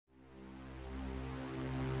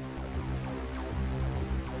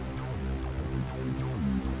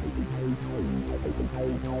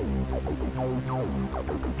This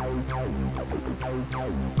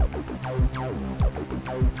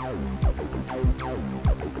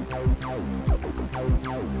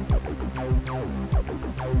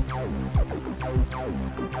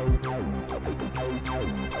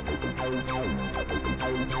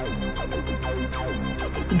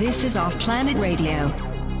is Off Planet Radio.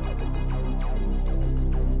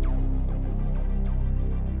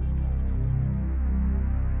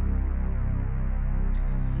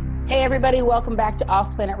 Hey everybody, welcome back to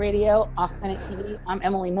Off Planet Radio, Off Planet TV. I'm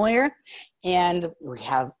Emily Moyer, and we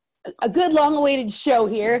have a good long-awaited show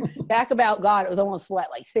here. Back about, God, it was almost what,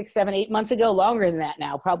 like 6, 7, 8 months ago, longer than that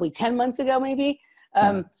now, probably 10 months ago maybe.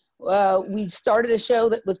 We started a show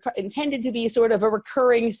that was intended to be sort of a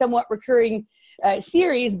recurring, somewhat recurring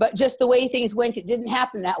series, but just the way things went, it didn't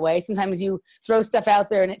happen that way. Sometimes you throw stuff out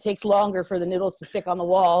there and it takes longer for the noodles to stick on the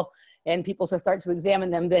wall and people to start to examine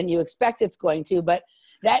them than you expect it's going to. But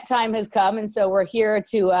that time has come, and so we're here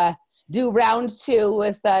to do round 2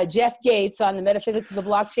 with Jeff Gates on the metaphysics of the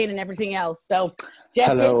blockchain and everything else. So,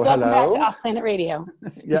 Jeff Gates, welcome back to Off Planet Radio.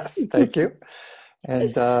 Yes, thank you.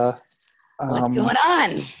 And what's going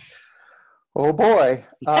on? Oh boy.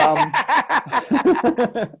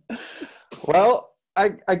 Well,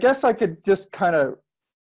 I guess I could just kind of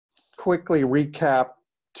quickly recap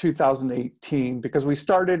 2018 because we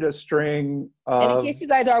started a string of... And in case you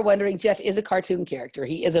guys are wondering, Jeff is a cartoon character.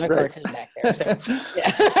 He isn't a cartoon back there. So,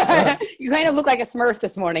 yeah. You kind of look like a Smurf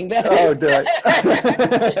this morning. But oh, did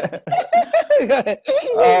I? Go ahead.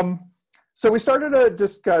 So we started a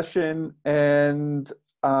discussion, and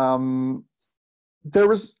there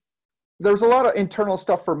was a lot of internal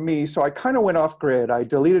stuff for me, so I kind of went off grid. I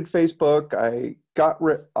deleted Facebook. I got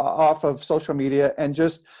off of social media, and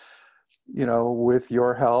just, you know, with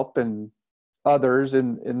your help and others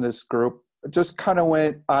in this group, just kind of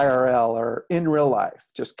went IRL, or in real life,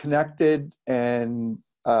 just connected and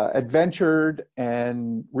adventured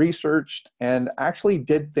and researched and actually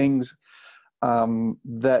did things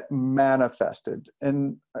that manifested.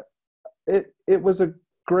 And it was a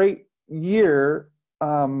great year.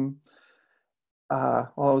 Well, it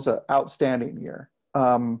was an outstanding year.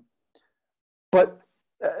 But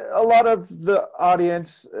a lot of the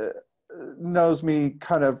audience knows me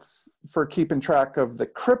kind of for keeping track of the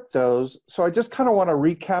cryptos. So I just kind of want to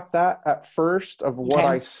recap that at first of what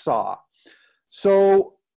I saw.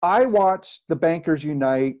 So I watched the Bankers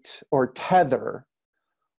Unite, or Tether,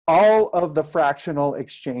 all of the fractional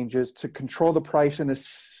exchanges to control the price in a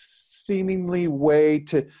seemingly way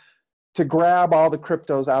to grab all the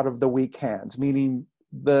cryptos out of the weak hands, meaning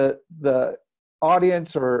the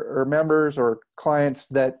audience or members or clients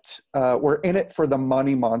that were in it for the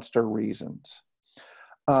money monster reasons.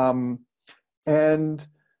 And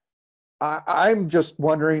I'm just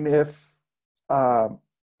wondering if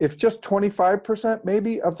just 25%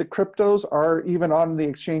 maybe of the cryptos are even on the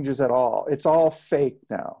exchanges at all. It's all fake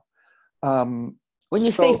now. When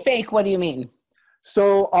you say fake, what do you mean?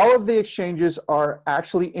 So all of the exchanges are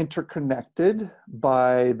actually interconnected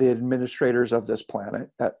by the administrators of this planet,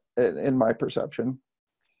 in my perception.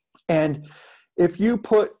 And if you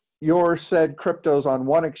put your said cryptos on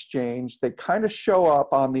one exchange, they kind of show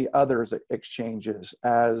up on the other exchanges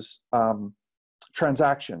as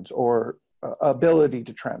transactions or ability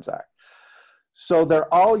to transact. So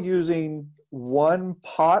they're all using one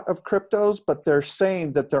pot of cryptos, but they're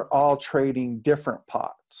saying that they're all trading different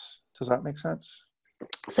pots. Does that make sense?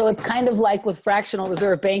 So it's kind of like with fractional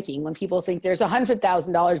reserve banking, when people think there's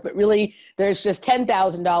 $100,000, but really there's just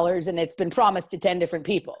 $10,000 and it's been promised to 10 different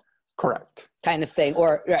people. Correct. Kind of thing.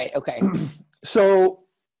 Or, right, okay. So,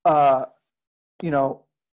 you know,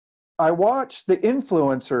 I watched the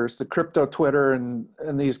influencers, the crypto Twitter and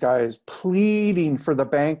these guys pleading for the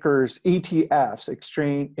bankers, ETFs,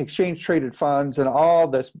 exchange traded funds, and all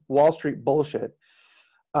this Wall Street bullshit,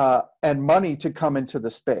 and money to come into the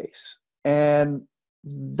space. And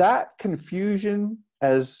that confusion,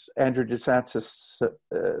 as Andrew DeSantis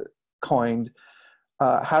coined,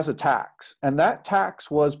 has a tax, and that tax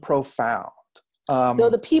was profound. So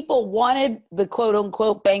the people wanted the quote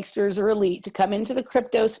unquote banksters or elite to come into the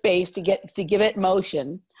crypto space to give it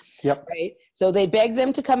motion. Yep. Right. So they begged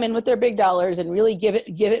them to come in with their big dollars and really give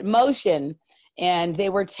it motion. And they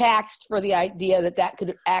were taxed for the idea that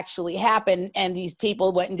could actually happen. And these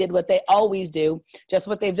people went and did what they always do, just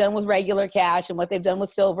what they've done with regular cash and what they've done with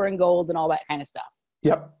silver and gold and all that kind of stuff.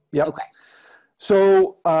 Yep. Okay.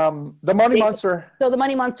 So the money monster. So the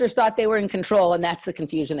money monsters thought they were in control, and that's the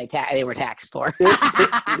confusion they were taxed for.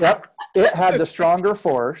 Yep. It had the stronger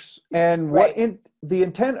force, and right. the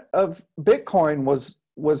intent of Bitcoin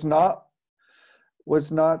was not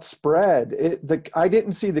was not spread. I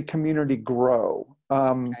didn't see the community grow.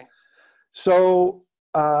 Okay. So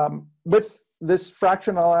with this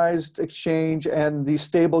fractionalized exchange and these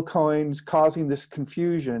stable coins causing this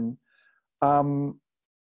confusion,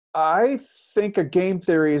 I think a game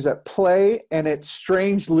theory is at play, and it's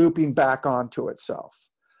strange looping back onto itself.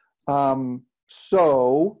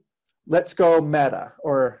 So let's go meta,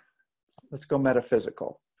 or let's go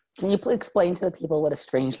metaphysical. Can you explain to the people what a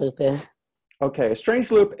strange loop is? Okay, a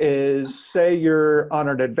strange loop is, say you're on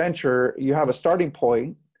an adventure, you have a starting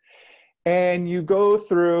point, and you go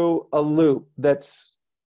through a loop that's,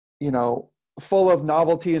 full of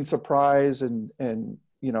novelty and surprise, and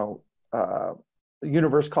the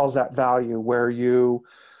universe calls that value, where you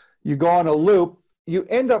go on a loop, you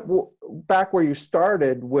end up back where you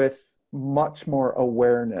started with much more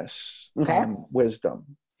awareness,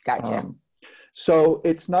 wisdom. Gotcha. So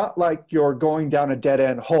it's not like you're going down a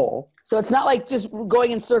dead-end hole. So it's not like just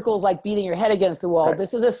going in circles, like beating your head against the wall. Right.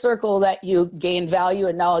 This is a circle that you gain value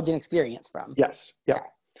and knowledge and experience from. Yes. Yeah. Okay.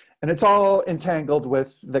 And it's all entangled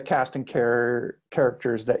with the cast and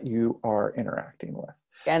characters that you are interacting with.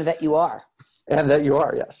 And that you are. And that you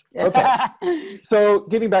are, yes. Okay. So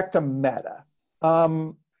getting back to meta.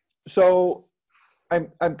 So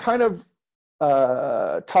I'm kind of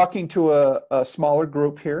talking to a smaller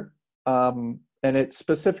group here. And it's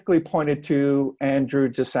specifically pointed to Andrew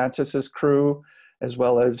DeSantis's crew, as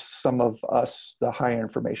well as some of us, the high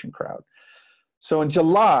information crowd. So in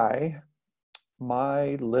July,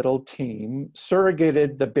 my little team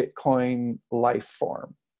surrogated the Bitcoin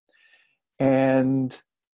lifeform. And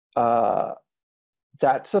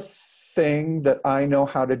that's a thing that I know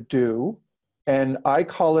how to do. And I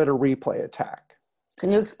call it a replay attack.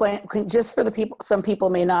 Can you explain, just for the people, some people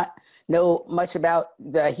may not know much about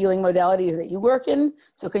the healing modalities that you work in.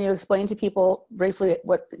 So can you explain to people briefly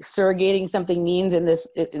what surrogating something means in this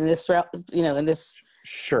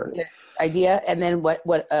Sure. idea, and then what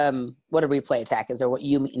a replay attack is, or what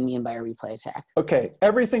you mean by a replay attack? Okay,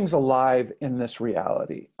 everything's alive in this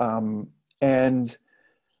reality, and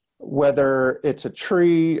whether it's a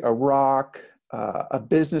tree, a rock, a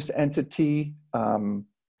business entity,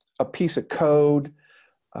 a piece of code,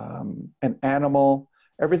 an animal,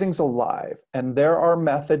 everything's alive. And there are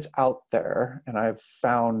methods out there, and I've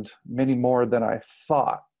found many more than I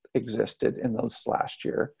thought existed in this last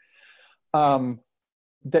year,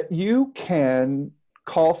 that you can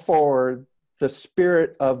call forward the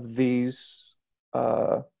spirit of these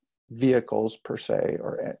vehicles per se,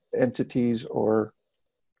 or entities or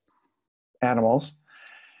animals,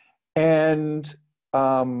 and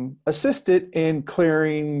assist it in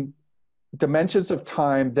clearing dimensions of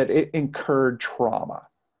time that it incurred trauma.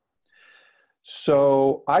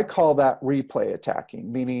 So I call that replay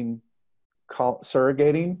attacking, meaning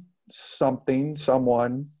surrogating something,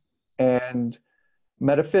 someone, and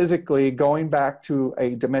metaphysically going back to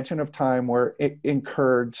a dimension of time where it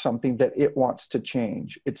incurred something that it wants to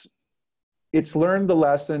change. It's learned the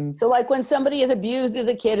lesson. So like when somebody is abused as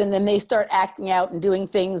a kid and then they start acting out and doing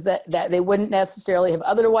things that they wouldn't necessarily have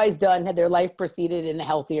otherwise done had their life proceeded in a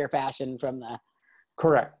healthier fashion from the...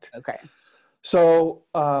 Correct. Okay. So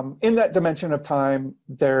in that dimension of time,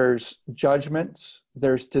 there's judgments,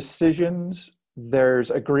 there's decisions, there's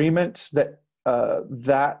agreements that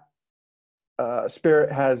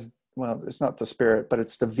spirit has, well, it's not the spirit, but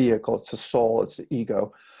it's the vehicle, it's the soul, it's the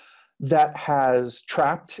ego, that has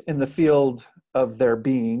trapped in the field of their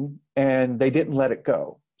being, and they didn't let it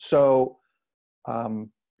go. So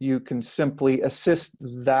you can simply assist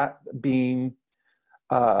that being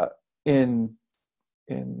in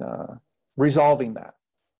resolving that.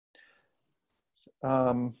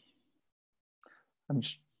 I'm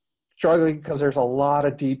struggling because there's a lot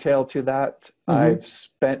of detail to that. Mm-hmm. I've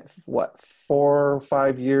spent 4 or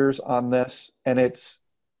 5 years on this, and it's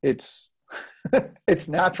it's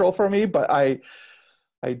natural for me, but I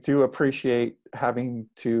do appreciate having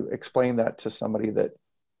to explain that to somebody that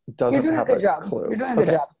doesn't have a clue. You're doing a good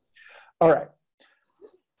job. All right.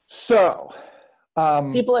 So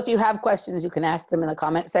people, if you have questions, you can ask them in the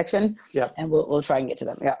comment section. Yeah. And we'll try and get to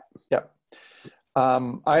them. Yeah. Yeah.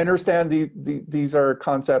 I understand these are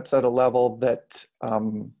concepts at a level that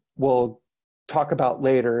we'll talk about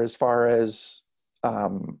later, as far as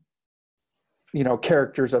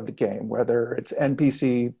characters of the game, whether it's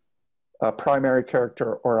NPC, a primary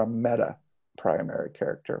character, or a meta primary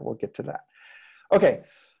character. We'll get to that. Okay,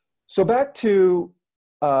 so back to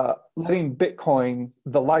letting Bitcoin,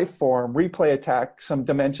 the life form, replay attack some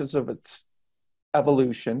dimensions of its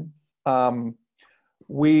evolution.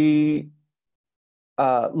 We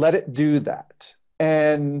let it do that.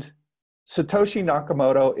 And Satoshi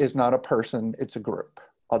Nakamoto is not a person, it's a group.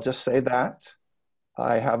 I'll just say that.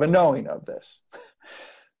 I have a knowing of this.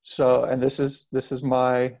 So, and this is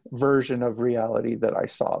my version of reality that I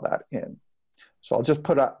saw that in. So I'll just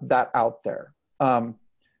put that out there.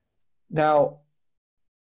 Now,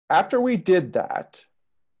 after we did that,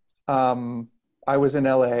 I was in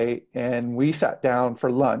LA and we sat down for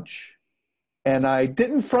lunch, and I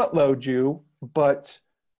didn't front load you, but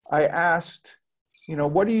I asked, you know,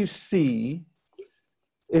 what do you see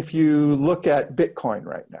if you look at Bitcoin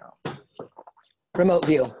right now? Remote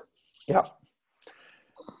view. Yeah.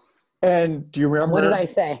 And do you remember? What did I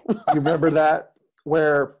say? You remember that?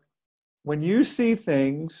 Where when you see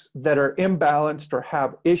things that are imbalanced or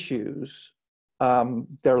have issues,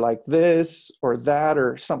 they're like this or that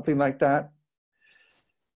or something like that.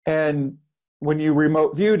 And when you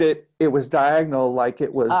remote viewed it, it was diagonal, like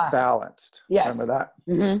it was balanced. Yes. Remember that?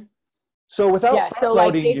 Mm-hmm. So without so like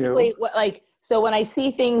loading basically you, so when I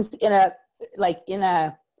see things like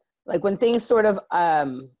when things sort of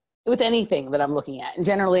with anything that I'm looking at, and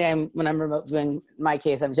generally when I'm remote viewing, in my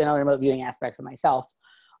case, I'm generally remote viewing aspects of myself.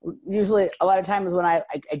 Usually a lot of times when I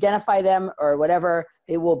identify them or whatever,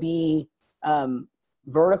 they will be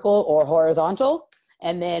vertical or horizontal.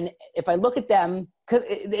 And then if I look at them, because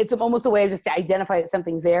it's almost a way of just to identify that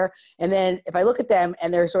something's there. And then if I look at them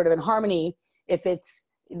and they're sort of in harmony,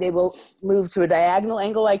 they will move to a diagonal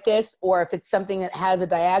angle like this, or if it's something that has a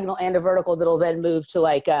diagonal and a vertical, that'll then move to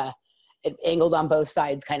like an angled on both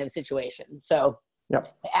sides kind of situation. So yep.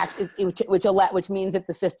 Which means that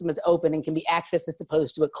the system is open and can be accessed as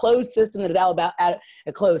opposed to a closed system that is all about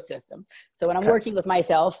a closed system. So when I'm working with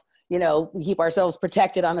myself, you know, we keep ourselves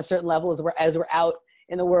protected on a certain level as we're out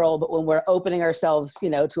in the world, but when we're opening ourselves, you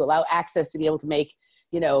know, to allow access to be able to make,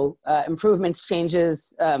 you know, improvements,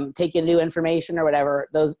 changes, take in new information or whatever,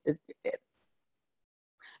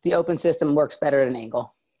 the open system works better at an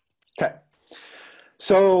angle. Okay.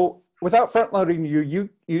 So without front loading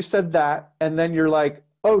you said that, and then you're like,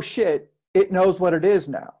 oh shit, it knows what it is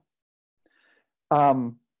now.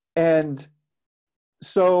 And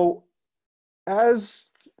so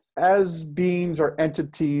as beings or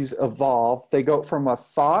entities evolve, they go from a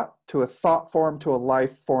thought to a thought form to a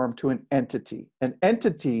life form to an entity. An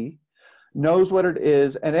entity knows what it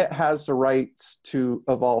is and it has the rights to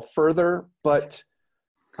evolve further, but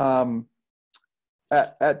at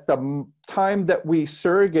the time that we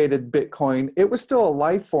surrogated Bitcoin, it was still a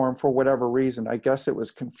life form for whatever reason. I guess it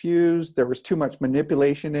was confused. There was too much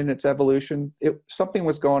manipulation in its evolution. Something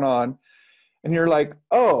was going on. And you're like,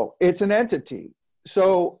 oh, it's an entity.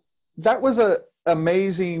 So that was an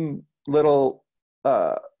amazing little,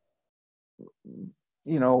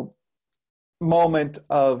 moment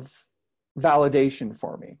of validation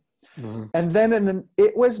for me. Mm-hmm. And then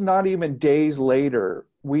it was not even days later,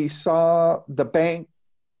 we saw the bank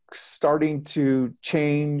starting to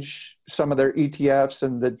change some of their ETFs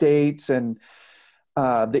and the dates, and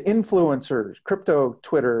the influencers, crypto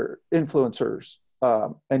Twitter influencers,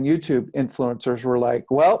 and YouTube influencers were like,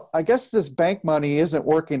 well, I guess this bank money isn't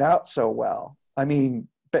working out so well. I mean,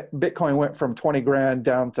 Bitcoin went from 20 grand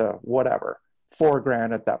down to whatever, 4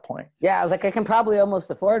 grand at that point. Yeah, I was like, I can probably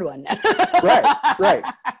almost afford one. Right.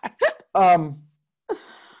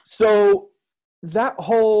 So that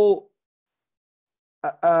whole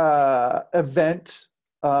event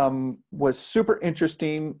was super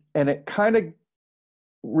interesting, and it kind of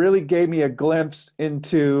really gave me a glimpse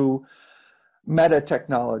into meta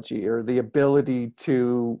technology, or the ability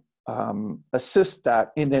to assist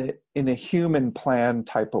that in a human plan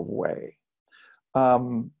type of way.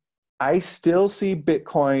 I still see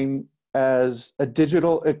Bitcoin as a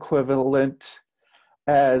digital equivalent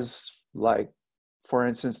as, like, for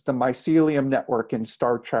instance, the mycelium network in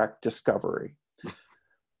Star Trek Discovery.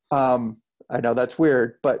 I know that's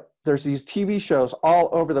weird, but there's these TV shows all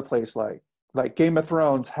over the place, like Game of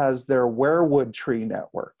Thrones has their werewood tree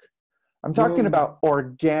network. I'm talking about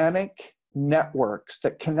organic networks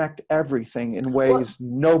that connect everything in ways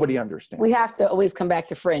nobody understands. We have to always come back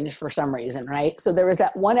to Fringe for some reason, right? So there was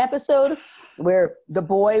that one episode where the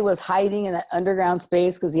boy was hiding in that underground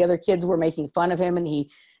space because the other kids were making fun of him, and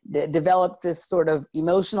he developed this sort of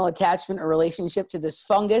emotional attachment or relationship to this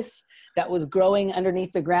fungus that was growing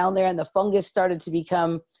underneath the ground there, and the fungus started to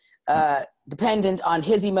become dependent on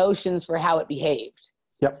his emotions for how it behaved.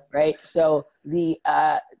 Yep. Right? So the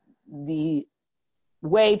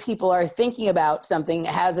way people are thinking about something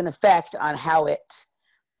has an effect on how it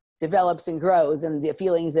develops and grows, and the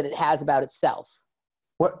feelings that it has about itself.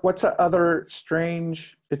 What's that other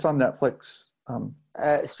strange? It's on Netflix.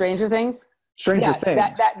 Stranger Things. Stranger Things.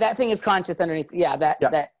 That thing is conscious underneath. Yeah.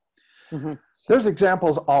 That. Mm-hmm. There's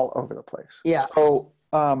examples all over the place. Yeah. So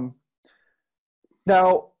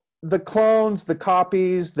now the clones, the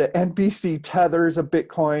copies, the NPC tethers of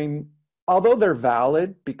Bitcoin, although they're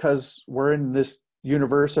valid because we're in this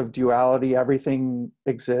universe of duality, everything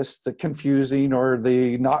exists, the confusing or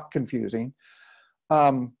the not confusing.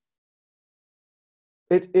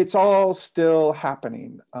 It's all still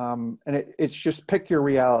happening. And it's just pick your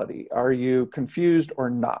reality. Are you confused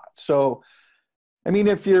or not? So, I mean,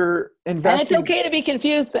 if you're investing... And it's okay to be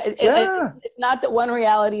confused. Yeah. It's not that one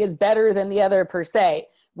reality is better than the other per se.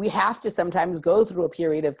 We have to sometimes go through a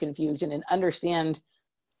period of confusion and understand,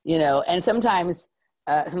 you know, and sometimes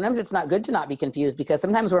it's not good to not be confused, because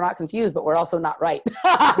sometimes we're not confused, but we're also not right.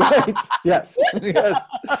 Right. Yes. Yes.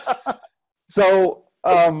 So,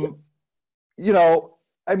 you know,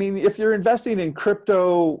 I mean, if you're investing in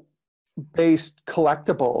crypto-based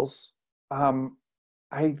collectibles, I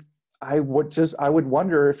would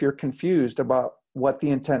wonder if you're confused about what the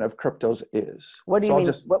intent of cryptos is. What do you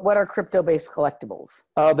mean? What are crypto-based collectibles?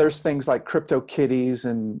 There's things like crypto kitties,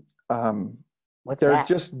 and they're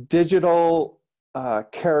just digital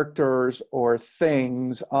characters or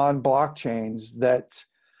things on blockchains that,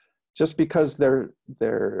 just because they're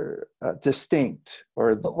distinct,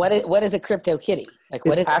 or... But what is a crypto kitty? Like,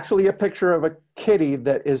 what it's is actually a picture of a kitty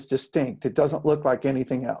that is distinct. It doesn't look like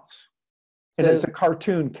anything else. And it's a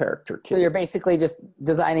cartoon character kitty. So you're basically just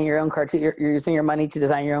designing your own cartoon. You're using your money to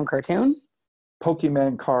design your own cartoon?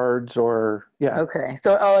 Pokemon cards, or... Yeah. Okay.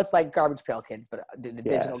 So, it's like Garbage Pail Kids, but the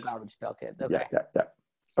digital Garbage Pail Kids. Okay. Yeah.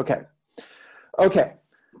 Okay.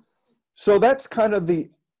 So that's kind of the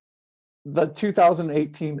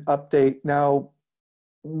 2018 update. Now,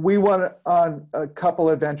 we went on a couple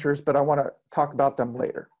adventures, but I want to talk about them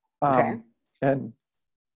later. Okay. And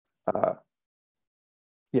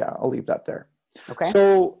yeah, I'll leave that there. Okay.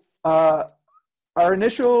 So our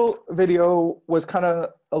initial video was kind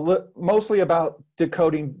of mostly about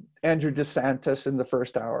decoding Andrew DeSantis in the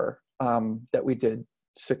first hour that we did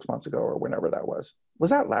 6 months ago, or whenever that was.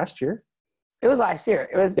 Was that last year? It was last year.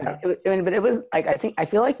 It was, yeah. But it was like, I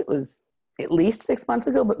feel like it was at least 6 months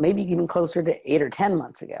ago, but maybe even closer to 8 or 10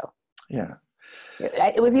 months ago. Yeah.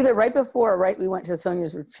 It was either right before or right we went to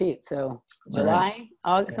Sonia's retreat. So July,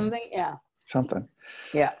 August, something. Yeah. Something.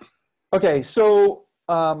 Yeah. Okay. So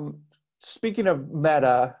speaking of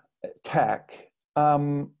meta tech,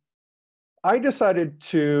 I decided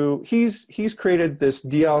to, he's created this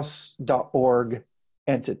dios.org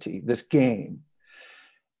entity, this game.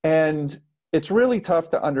 And it's really tough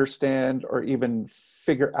to understand or even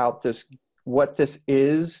figure out what this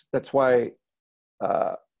is. That's why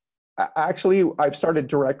actually I've started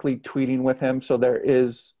directly tweeting with him, so there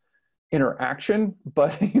is interaction,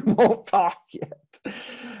 but he won't talk yet.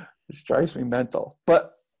 This drives me mental.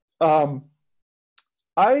 But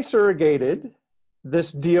I surrogated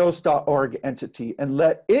this dios.org entity and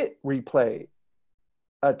let it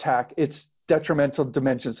attack its detrimental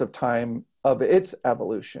dimensions of time of its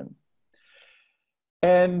evolution.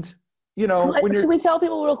 And, you know, should we tell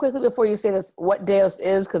people real quickly before you say this what Deus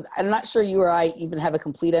is? Because I'm not sure you or I even have a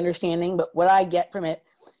complete understanding, but what I get from it,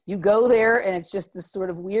 you go there and it's just this sort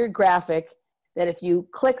of weird graphic that if you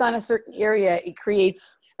click on a certain area, it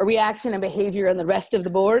creates a reaction and behavior on the rest of the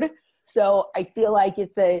board. So I feel like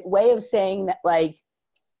it's a way of saying that, like,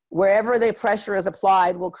 wherever the pressure is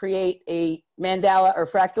applied will create a mandala or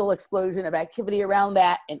fractal explosion of activity around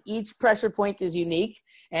that, and each pressure point is unique,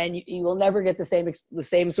 and you will never get the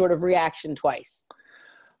same sort of reaction twice.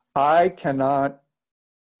 I cannot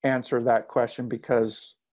answer that question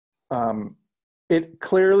because it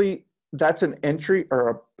clearly, that's an entry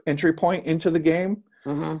point into the game.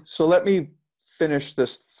 Mm-hmm. So let me finish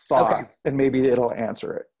this thought, and maybe it'll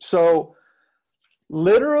answer it. So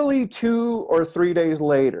literally 2 or 3 days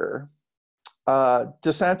later,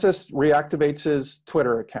 DeSantis reactivates his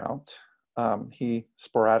Twitter account. He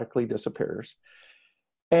sporadically disappears.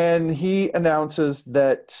 And he announces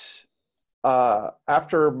that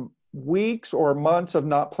after weeks or months of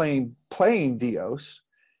not playing Dios,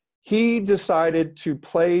 he decided to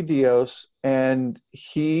play Dios, and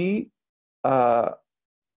he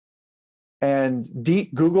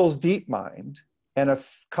Google's DeepMind and a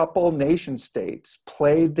couple nation states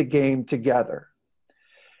played the game together.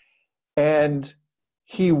 And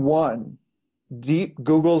he won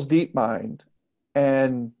Google's DeepMind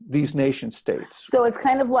and these nation states. So it's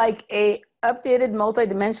kind of like a updated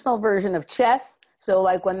multi-dimensional version of chess. So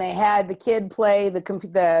like when they had the kid play the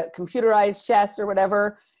computerized chess or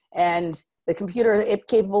whatever, and the computer is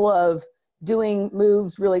capable of doing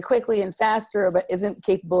moves really quickly and faster, but isn't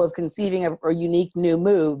capable of conceiving of or unique new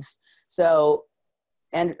moves. So,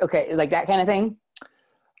 and okay, like that kind of thing?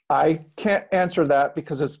 I can't answer that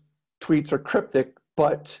because his tweets are cryptic,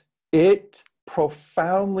 but it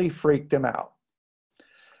profoundly freaked him out.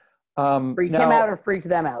 Freaked him out or freaked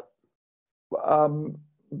them out?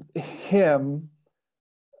 Him,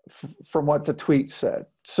 from what the tweet said.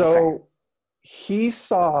 So he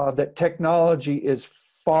saw that technology is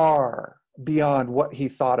far beyond what he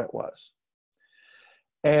thought it was.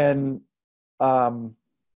 And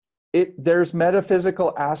there's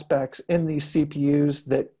metaphysical aspects in these CPUs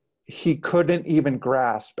that he couldn't even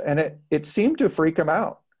grasp. And it seemed to freak him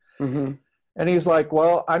out. Mm-hmm. And he's like,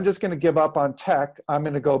 well, I'm just going to give up on tech. I'm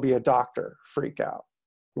going to go be a doctor. Freak out.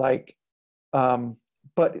 Like,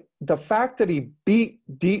 but the fact that he beat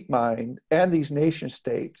DeepMind and these nation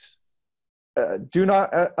states, do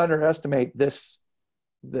not underestimate this.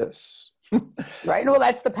 Right. Well,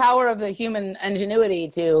 that's the power of the human ingenuity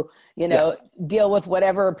to, deal with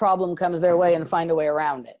whatever problem comes their way and find a way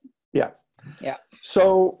around it. Yeah. Yeah.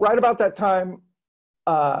 So right about that time,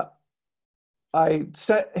 I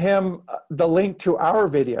sent him the link to our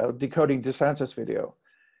video, Decoding DeSantis video,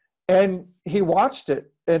 and he watched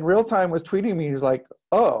it in real time, was tweeting me. He's like,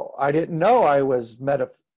 oh, I didn't know I was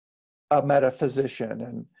a metaphysician.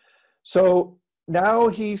 And so now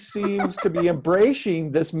he seems to be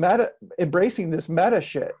embracing this meta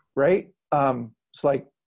shit, right? It's like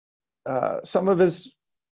some of his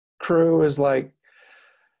crew is like,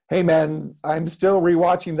 hey man, I'm still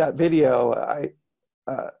rewatching that video.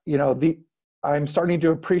 I'm starting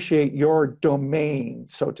to appreciate your domain,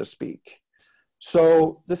 so to speak.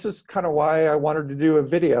 So this is kind of why I wanted to do a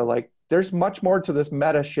video. Like, there's much more to this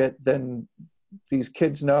meta shit than these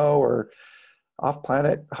kids know or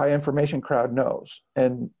off-planet high information crowd knows.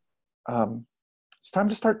 And it's time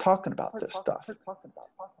to start talking about this stuff.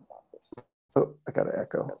 Oh, I got an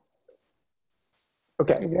echo.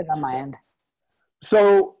 Okay. You're good on my end.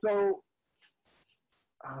 So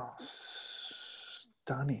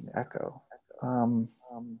stunning echo.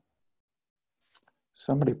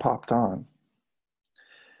 Somebody popped on.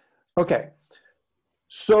 Okay.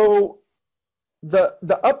 So the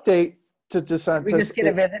update to DeSantis. We just get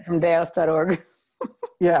a visit from deos.org.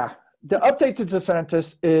 Yeah. The update to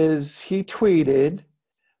DeSantis is he tweeted,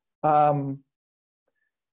 after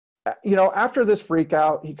this freak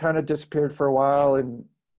out, he kind of disappeared for a while, and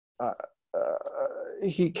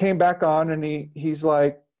he came back on, and he's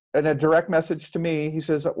like, in a direct message to me, he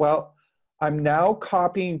says, well, I'm now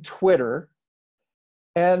copying Twitter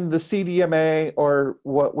and the CDMA, or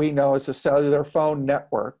what we know as the cellular phone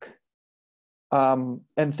network, and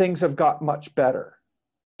things have got much better.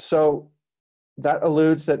 So that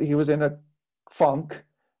alludes that he was in a funk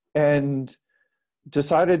and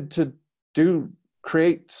decided to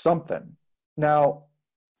create something. Now,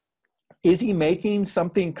 is he making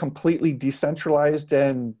something completely decentralized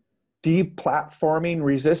and deplatforming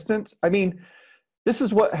resistance? I mean, this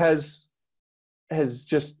is what has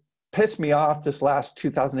just pissed me off this last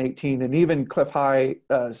 2018. And even Cliff High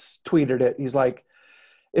tweeted it. He's like,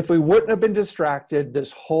 if we wouldn't have been distracted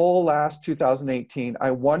this whole last 2018,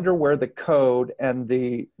 I wonder where the code and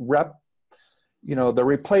the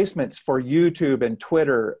replacements for YouTube and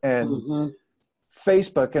Twitter and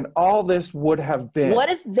Facebook and all this would have been. What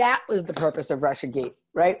if that was the purpose of Russiagate,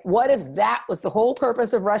 right? What if that was the whole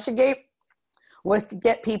purpose of Russiagate, was to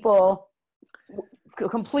get people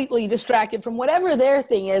completely distracted from whatever their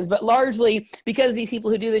thing is, but largely because these people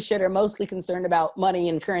who do this shit are mostly concerned about money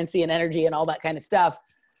and currency and energy and all that kind of stuff,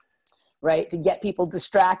 right? To get people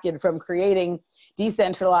distracted from creating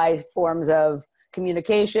decentralized forms of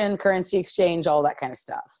communication, currency exchange, all that kind of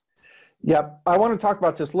stuff. Yep. I want to talk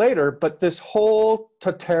about this later, but this whole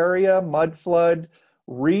Tartaria mud flood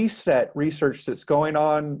reset research that's going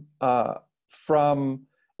on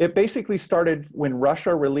it basically started when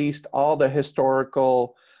Russia released all the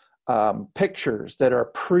historical pictures that are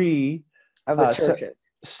pre of the churches.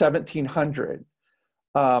 1700.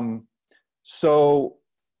 Oh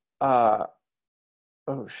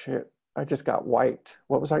shit, I just got wiped.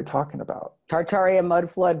 What was I talking about? Tartaria mud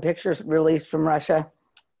flood pictures released from Russia.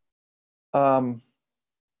 We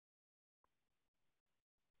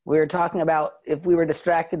were talking about if we were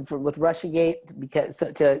distracted with Russiagate because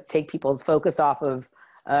to take people's focus off of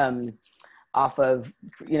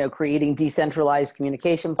creating decentralized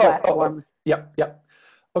communication platforms. Yep.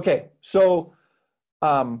 Okay, so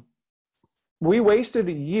we wasted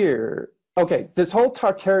a year. Okay, this whole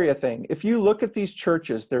Tartaria thing, if you look at these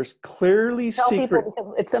churches, there's clearly secret. People,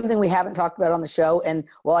 because it's something we haven't talked about on the show. And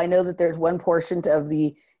while I know that there's one portion of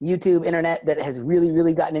the YouTube internet that has really,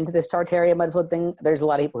 really gotten into this Tartaria mud flood thing, there's a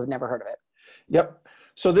lot of people who've never heard of it. Yep.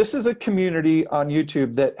 So this is a community on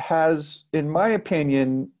YouTube that has, in my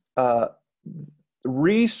opinion,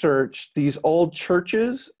 researched these old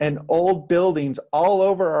churches and old buildings all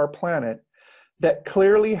over our planet that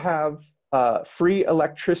clearly have free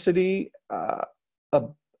electricity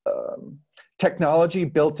technology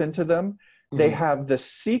built into them. They have the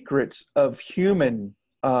secrets of human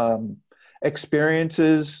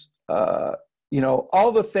experiences,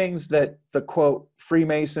 all the things that the quote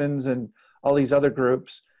Freemasons and all these other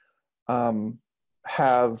groups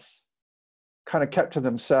have kind of kept to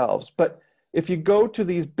themselves. But if you go to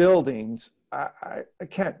these buildings, I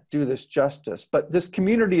can't do this justice, but this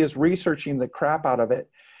community is researching the crap out of it.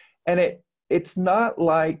 And it's not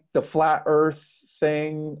like the flat earth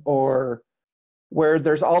thing or where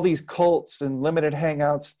there's all these cults and limited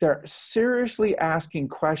hangouts. They're seriously asking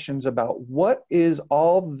questions about what is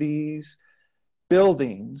all these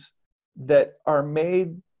buildings that are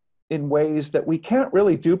made in ways that we can't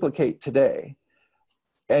really duplicate today,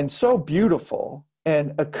 and so beautiful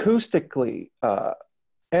and acoustically,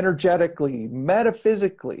 energetically,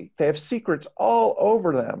 metaphysically, they have secrets all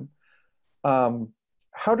over them.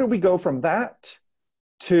 How do we go from that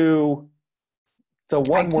to the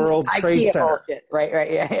One World Trade Center? Bullshit.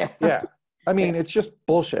 Right, yeah. I mean, it's just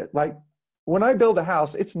bullshit. Like, when I build a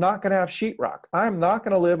house, it's not going to have sheetrock. I'm not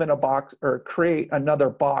going to live in a box or create another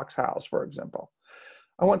box house, for example.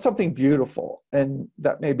 I want something beautiful, and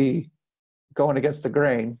that may be going against the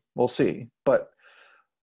grain. We'll see. But,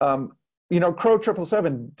 Crow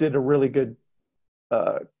 777 did a really good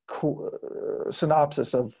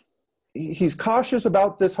synopsis of, he's cautious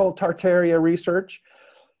about this whole Tartaria research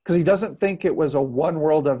because he doesn't think it was a one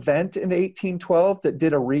world event in 1812 that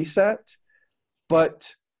did a reset.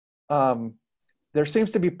 But there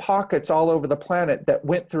seems to be pockets all over the planet that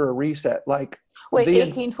went through a reset. Like, wait,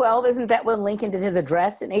 1812? Isn't that when Lincoln did his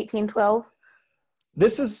address in 1812?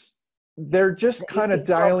 They're just kind of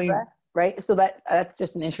dialing. Address, right? So that's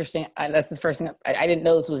just an interesting, that's the first thing. I didn't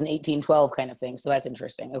know this was an 1812 kind of thing. So that's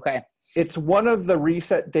interesting. Okay. It's one of the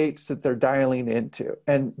reset dates that they're dialing into.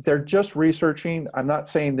 And they're just researching. I'm not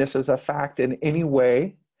saying this is a fact in any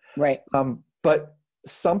way. Right. But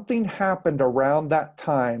something happened around that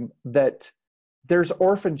time that there's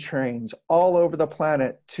orphan trains all over the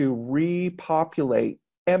planet to repopulate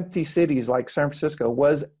empty cities like San Francisco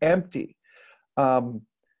was empty.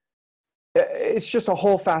 It's just a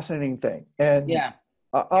whole fascinating thing. And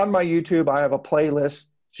on my YouTube, I have a playlist,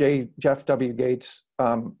 Jeff W. Gates,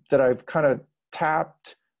 that I've kind of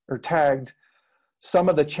tapped or tagged some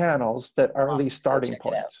of the channels that are these starting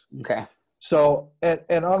points. Okay. So,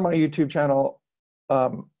 and on my YouTube channel,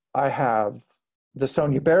 I have the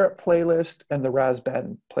Sonia Barrett playlist and the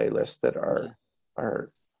Razben playlist that are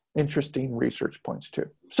interesting research points too.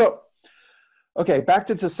 So, okay, back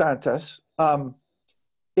to DeSantis.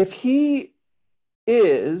 If he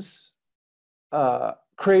is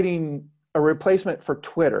creating a replacement for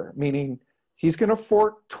Twitter, meaning he's going to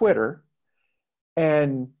fork Twitter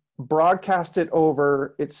and broadcast it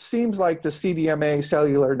over, it seems like the CDMA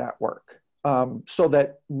cellular network, so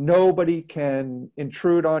that nobody can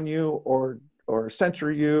intrude on you or censor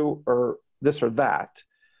you or this or that.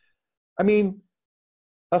 I mean,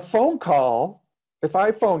 a phone call, if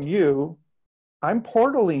I phone you, I'm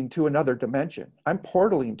portaling to another dimension. I'm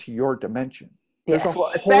portaling to your dimension. Yes,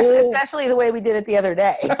 especially the way we did it the other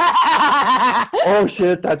day. Oh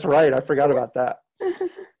shit, that's right. I forgot about that.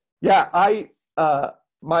 Yeah,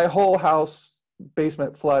 my whole house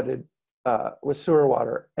basement flooded with sewer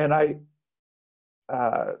water, and I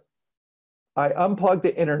unplugged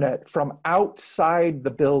the internet from outside the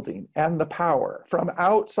building and the power from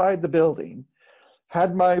outside the building,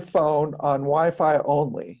 had my phone on Wi-Fi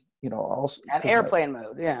only, also at airplane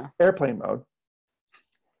mode. Yeah. Airplane mode.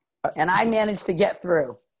 And I managed to get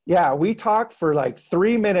through. Yeah. We talked for like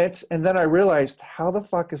 3 minutes and then I realized, how the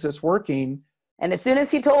fuck is this working? And as soon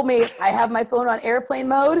as he told me I have my phone on airplane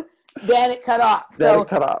mode, then it cut off.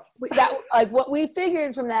 What we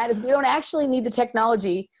figured from that is we don't actually need the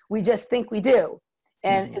technology. We just think we do.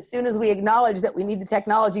 And as soon as we acknowledge that we need the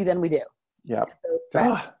technology, then we do. Yeah.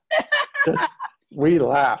 We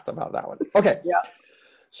laughed about that one. Okay. Yeah.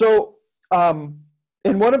 So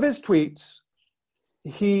in one of his tweets,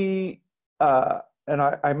 he, and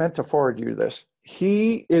I meant to forward you this,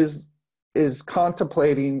 he is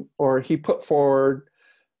contemplating, or he put forward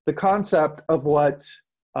the concept of what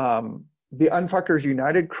the Unfuckers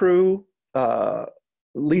United crew,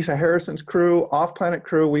 Lisa Harrison's crew, Off Planet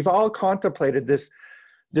crew, we've all contemplated this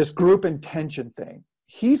group intention thing.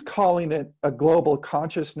 He's calling it a global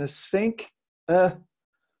consciousness sync. I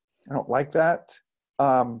don't like that.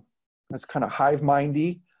 That's kind of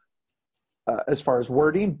hive-mindy as far as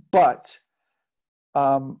wording. But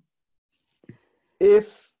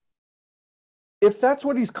if if that's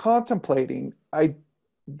what he's contemplating,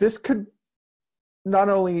 this could not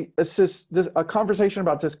only assist a conversation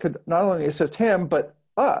about this could not only assist him, but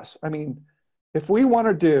us. I mean, if we want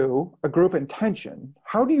to do a group intention,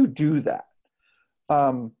 how do you do that?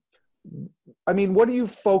 I mean, what do you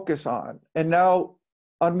focus on? And now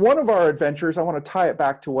on one of our adventures, I want to tie it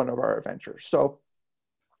back to one of our adventures. So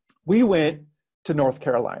we went to North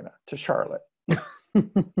Carolina, to Charlotte.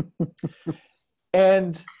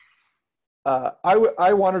 And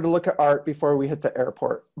I wanted to look at art before we hit the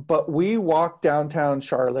airport, but we walked downtown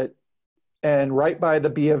Charlotte, and right by the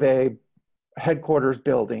B of A headquarters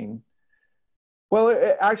building. Well,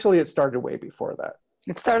 it started way before that.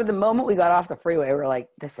 It started the moment we got off the freeway. We were like,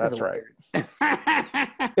 this is weird.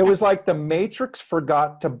 It was like the Matrix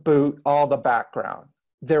forgot to boot all the background.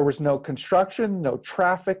 There was no construction, no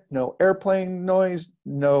traffic, no airplane noise,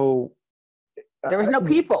 there was no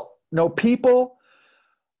people. No people.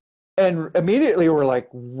 And immediately we're like,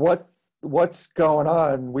 what's going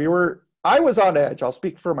on? I was on edge. I'll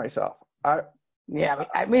speak for myself.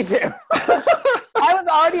 Me too. I was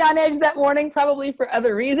already on edge that morning, probably for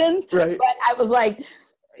other reasons. Right. But I was like,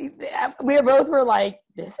 we both were like,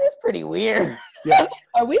 this is pretty weird. Yeah.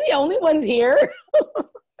 Are we the only ones here?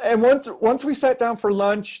 And once we sat down for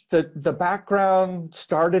lunch, the background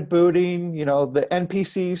started booting. You know, the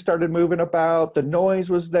NPCs started moving about. The noise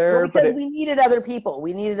was there, because we needed other people.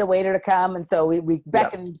 We needed a waiter to come, and so we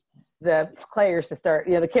beckoned the players to start.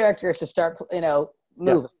 You know, the characters to start. You know,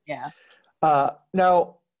 moving. Yeah.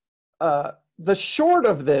 Now, the short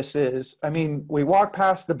of this is, I mean, we walked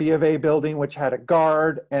past the B of A building, which had a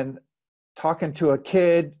guard, and talking to a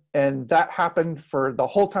kid, and that happened for the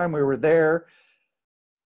whole time we were there.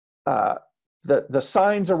 The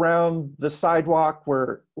signs around the sidewalk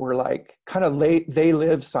were like kind of they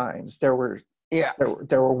live signs. There were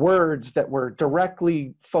words that were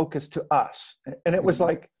directly focused to us, and it was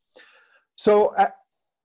like, so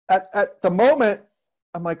at the moment,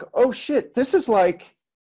 I'm like, oh shit, this is like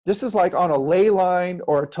on a ley line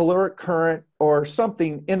or a telluric current or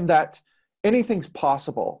something, in that anything's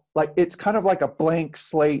possible. Like, it's kind of like a blank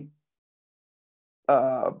slate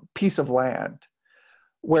piece of land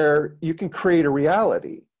where you can create a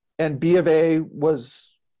reality. And B of A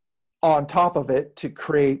was on top of it to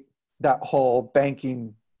create that whole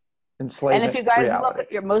banking enslavement. And if you guys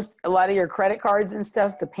reality. look at a lot of your credit cards and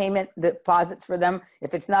stuff, the payment deposits for them,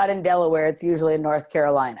 if it's not in Delaware, it's usually in North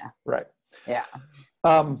Carolina. Right. Yeah.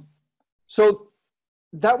 So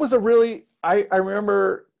that was I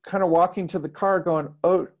remember kind of walking to the car going,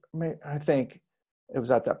 oh, I think it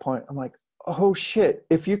was at that point, I'm like, oh shit,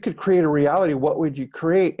 if you could create a reality, what would you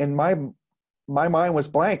create? And my mind was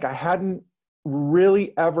blank. I hadn't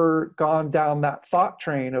really ever gone down that thought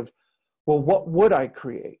train of, well, what would I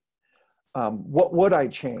create? What would I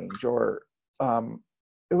change? Or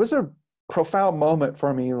it was a profound moment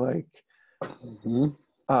for me. Like,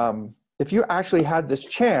 if you actually had this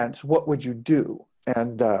chance, what would you do?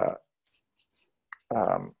 And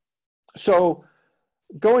so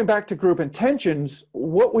going back to group intentions,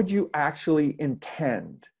 what would you actually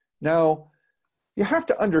intend? Now, you have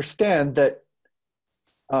to understand that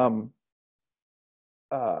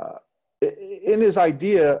in his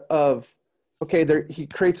idea of, okay, he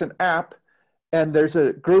creates an app and there's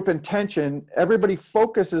a group intention, everybody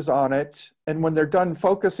focuses on it. And when they're done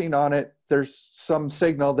focusing on it, there's some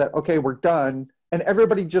signal that, okay, we're done. And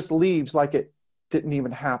everybody just leaves like it didn't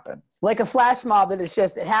even happen. Like a flash mob that is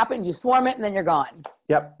just, it happened, you swarm it, and then you're gone.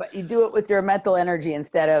 Yep. But you do it with your mental energy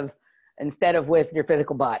instead of with your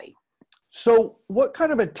physical body. So what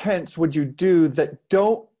kind of intents would you do that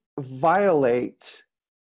don't violate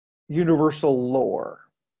universal lore?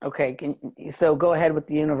 Okay, so go ahead with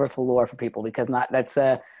the universal lore for people, because that's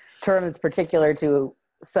a term that's particular to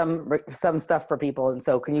some stuff for people. And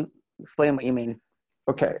so can you explain what you mean?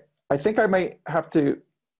 Okay, I think I might have to.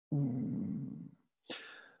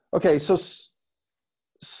 Okay, so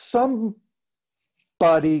somebody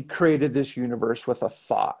created this universe with a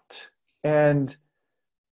thought, and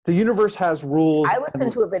the universe has rules. I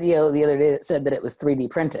listened to a video the other day that said that it was 3D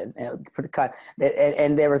printed,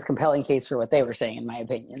 and there was a compelling case for what they were saying, in my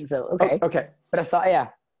opinion. So, okay. Okay. But I thought, yeah.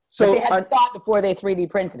 So but they had the thought before they 3D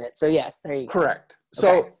printed it. So yes, there you go. Correct. Okay.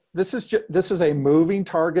 So this is a moving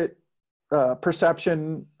target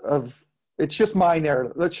perception of, it's just my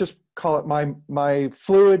narrative. Let's just call it my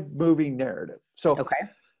fluid moving narrative. So okay.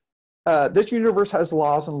 This universe has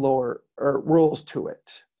laws and lore or rules to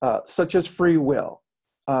it, such as free will.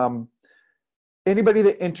 Anybody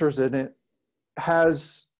that enters in it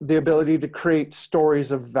has the ability to create stories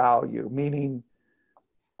of value, meaning,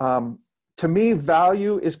 to me,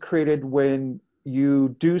 value is created when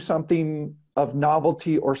you do something of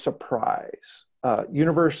novelty or surprise.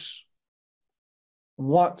 Universe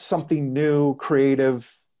wants something new,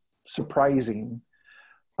 creative, surprising.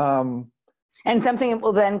 And something that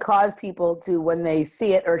will then cause people to, when they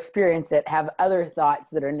see it or experience it, have other thoughts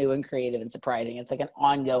that are new and creative and surprising. It's like an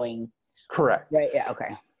ongoing. Correct. Right. Yeah.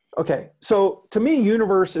 Okay. Okay. So to me,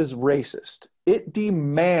 universe is racist. It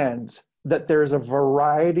demands that there's a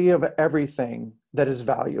variety of everything that is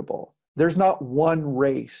valuable. There's not one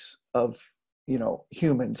race of,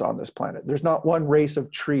 humans on this planet. There's not one race of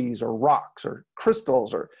trees or rocks or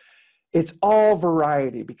crystals, it's all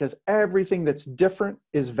variety, because everything that's different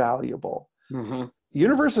is valuable. Mm-hmm.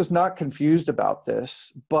 Universe is not confused about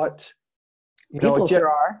this, but people sure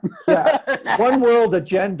are. Yeah, one world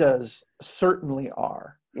agendas certainly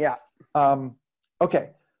are. Yeah.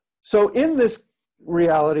 Okay, so in this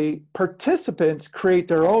reality, participants create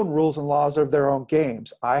their own rules and laws of their own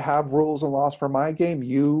games. I have rules and laws for my game.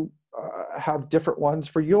 You have different ones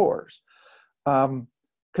for yours.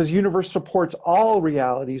 Because universe supports all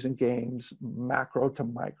realities and games, macro to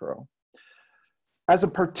micro. As a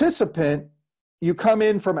participant, you come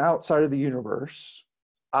in from outside of the universe.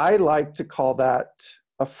 I like to call that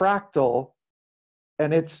a fractal,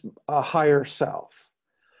 and it's a higher self.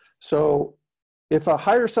 So if a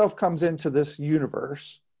higher self comes into this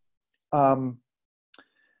universe, you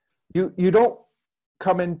don't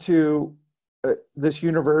come into this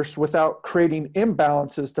universe without creating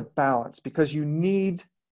imbalances to balance, because you need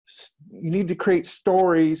to create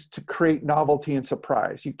stories to create novelty and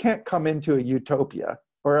surprise. You can't come into a utopia,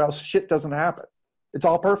 or else shit doesn't happen. It's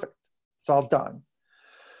all perfect. It's all done.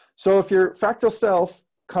 So if your fractal self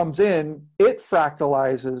comes in, it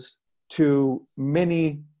fractalizes to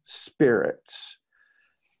many spirits.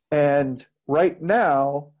 And right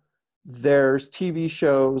now, there's TV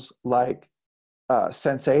shows like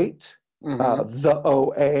Sense8, The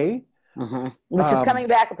OA. Mm-hmm. Which is coming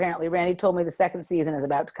back, apparently. Randy told me the second season is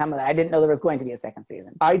about to come. I didn't know there was going to be a second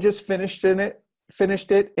season. I just finished it,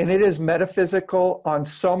 and it is metaphysical on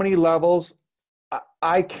so many levels.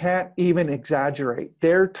 I can't even exaggerate.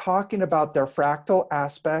 They're talking about their fractal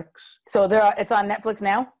aspects. So it's on Netflix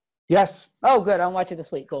now? Yes. Oh, good. I'll watch it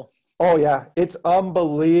this week. Cool. Oh, yeah. It's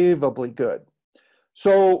unbelievably good.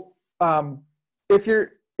 So if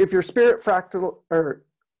your spirit fractal, or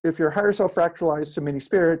if your higher self fractalized to many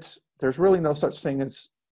spirits, there's really no such thing as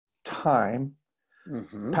time,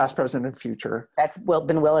 past, present, and future. That's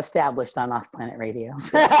been well established on Off-Planet Radio.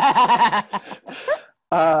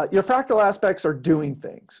 Your fractal aspects are doing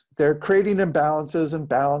things. They're creating imbalances and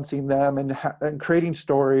balancing them, and creating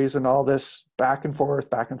stories and all this back and forth.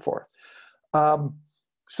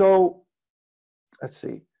 So let's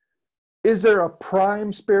see. Is there a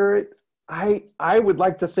prime spirit? I would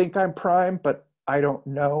like to think I'm prime, but I don't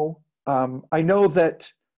know. I know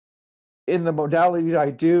that in the modality that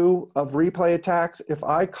I do of replay attacks, if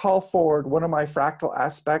I call forward one of my fractal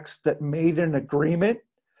aspects that made an agreement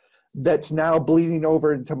that's now bleeding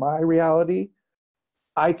over into my reality,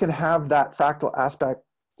 I can have that fractal aspect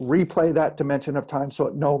replay that dimension of time so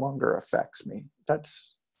it no longer affects me.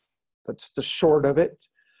 That's the short of it.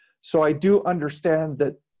 So I do understand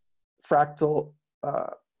that fractal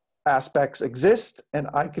aspects exist, and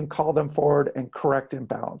I can call them forward and correct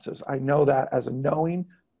imbalances. I know that as a knowing.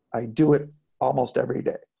 I do it almost every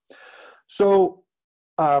day. So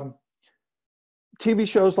TV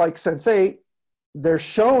shows like Sense8, they're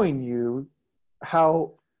showing you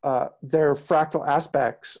how their fractal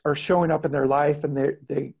aspects are showing up in their life, and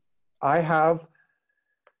they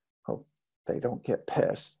don't get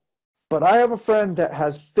pissed, but I have a friend that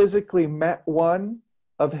has physically met one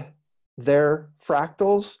of their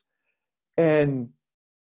fractals, and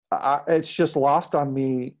it's just lost on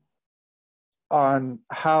me on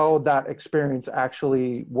how that experience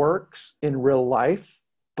actually works in real life.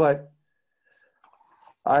 But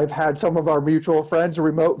I've had some of our mutual friends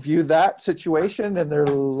remote view that situation, and they're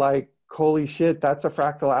like, holy shit, that's a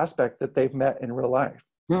fractal aspect that they've met in real life.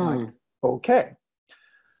 Like, okay.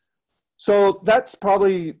 So that's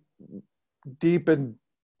probably deep and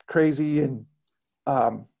crazy. And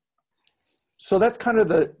so that's kind of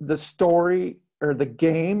the story or the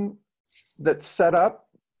game that's set up.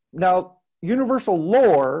 Now, universal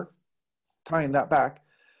lore, tying that back,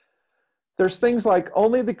 there's things like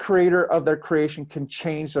only the creator of their creation can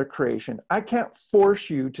change their creation. I can't force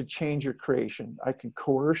you to change your creation. I can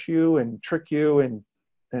coerce you and trick you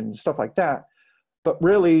and stuff like that. But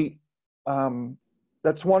really,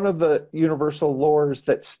 that's one of the universal laws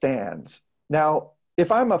that stands. Now,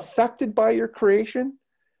 if I'm affected by your creation,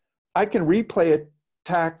 I can replay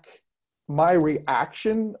attack my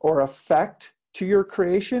reaction or effect to your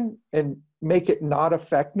creation, and make it not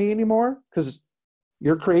affect me anymore, because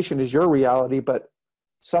your creation is your reality, but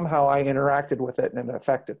somehow I interacted with it and it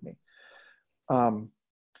affected me.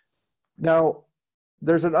 Now,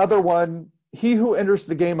 there's another one. He who enters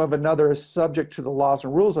the game of another is subject to the laws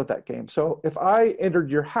and rules of that game. So if I entered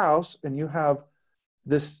your house and you have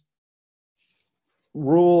this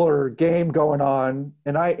rule or game going on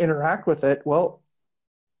and I interact with it, well,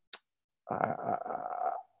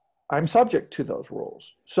 I'm subject to those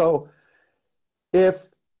rules. So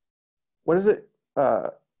what is it?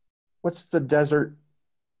 What's the desert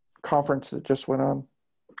conference that just went on?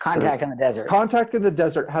 Contact in the Desert. Contact in the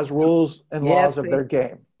Desert has rules and laws of their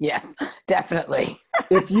game. Yes, definitely.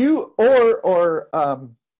 If you, or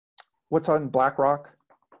what's on BlackRock?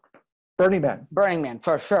 Burning Man. Burning Man,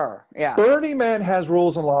 for sure. Yeah. Burning Man has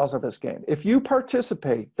rules and laws of his game. If you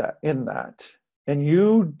participate in that, and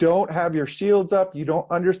you don't have your shields up, you don't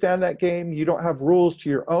understand that game, you don't have rules to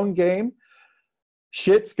your own game,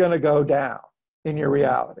 shit's going to go down in your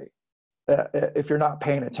reality if you're not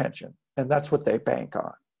paying attention. And that's what they bank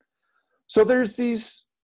on. So there's these,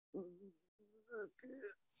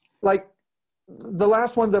 like, the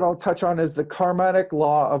last one that I'll touch on is the karmatic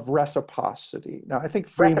law of reciprocity. Now, I think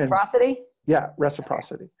Freeman... Reciprocity? Yeah,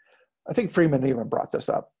 reciprocity. Okay. I think Freeman even brought this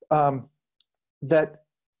up. That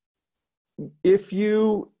if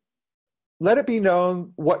you let it be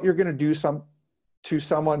known what you're going to do to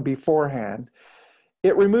someone beforehand,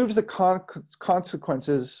 it removes the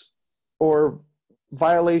consequences or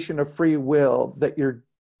violation of free will that you're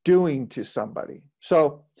doing to somebody.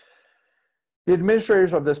 So the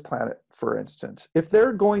administrators of this planet, for instance, if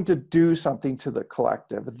they're going to do something to the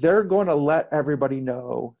collective, they're going to let everybody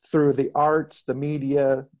know through the arts, the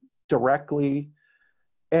media, directly,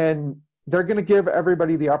 and they're going to give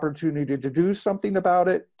everybody the opportunity to do something about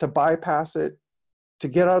it, to bypass it, to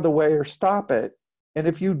get out of the way or stop it. And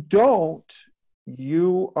if you don't,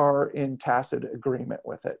 you are in tacit agreement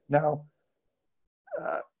with it. Now,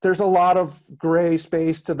 there's a lot of gray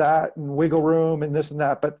space to that and wiggle room and this and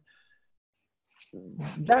that, but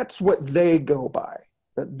that's what they go by,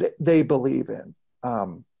 that they believe in.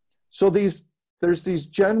 So there's these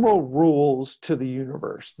general rules to the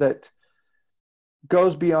universe that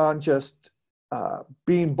goes beyond just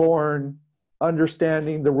being born,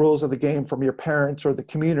 understanding the rules of the game from your parents or the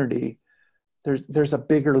community. There's a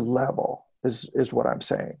bigger level, is what I'm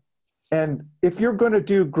saying. And if you're going to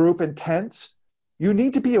do group intents, you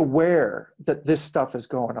need to be aware that this stuff is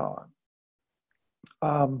going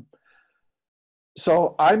on.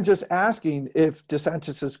 So I'm just asking if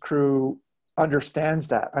DeSantis's crew understands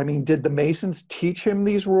that. I mean, did the Masons teach him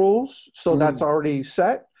these rules? So that's already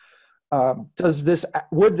set.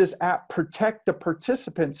 Would this app protect the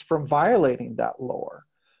participants from violating that lore?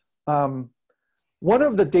 One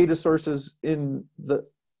of the data sources in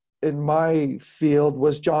my field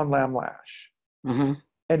was John Lamlash. Mm-hmm.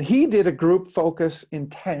 And he did a group focus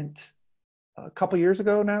intent a couple years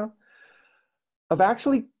ago now of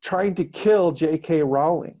actually trying to kill J.K.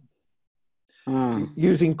 Rowling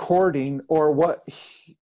using courting, or what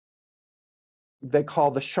they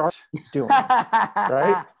call the shark doing,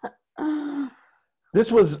 right?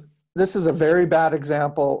 This is a very bad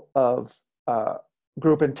example of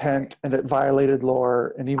group intent, and it violated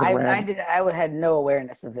lore. And even Randy, I had no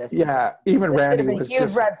awareness of this. Yeah, even Randy was a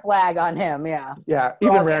huge red flag on him. Yeah. Yeah,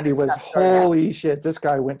 even Randy was, holy shit, this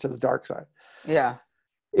guy went to the dark side. Yeah.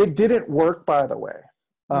 It didn't work, by the way.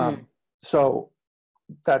 So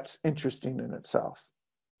that's interesting in itself.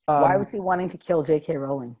 Why was he wanting to kill J.K.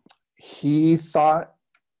 Rowling? He thought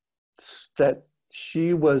that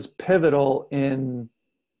she was pivotal in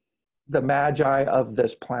the magi of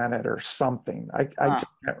this planet or something. I just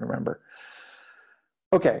can't remember.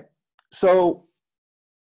 Okay, so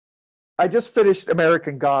I just finished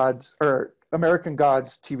American Gods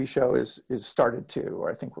TV show is started 2,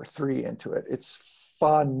 or I think we're 3 into it. It's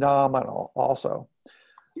phenomenal also.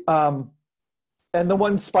 And the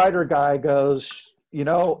one spider guy goes,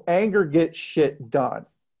 anger gets shit done.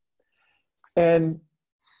 And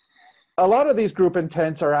a lot of these group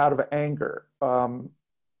intents are out of anger.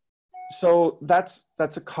 So that's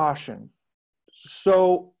a caution.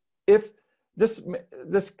 So if this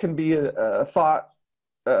can be a thought,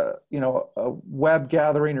 a web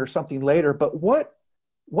gathering or something later, but what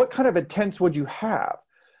kind of intents would you have?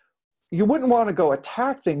 You wouldn't want to go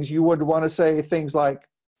attack things. You would want to say things like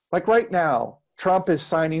right now, Trump is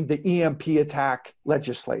signing the EMP attack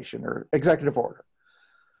legislation or executive order.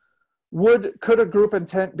 Could a group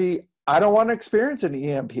intent be, I don't want to experience an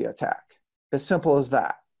EMP attack? As simple as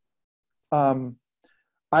that.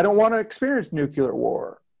 I don't want to experience nuclear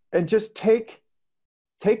war, and just take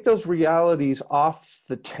those realities off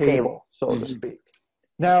the table. so to speak.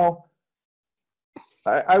 Now,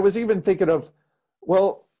 I was even thinking of,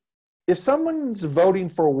 well, if someone's voting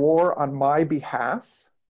for war on my behalf,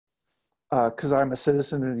 because I'm a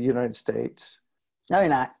citizen of the United States. No, you're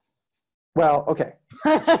not. Well, okay.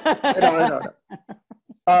 I know.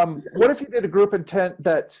 What if you did a group intent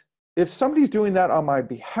that if somebody's doing that on my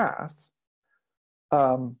behalf,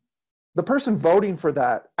 the person voting for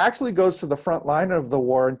that actually goes to the front line of the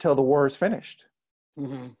war until the war is finished.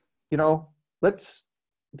 Mm-hmm. You know,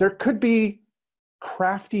 there could be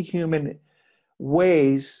crafty human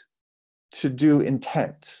ways to do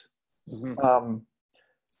intent. Mm-hmm.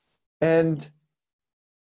 And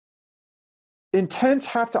intents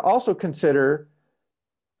have to also consider,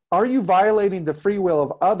 are you violating the free will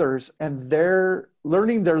of others and they're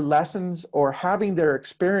learning their lessons or having their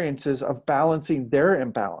experiences of balancing their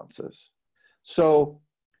imbalances? So,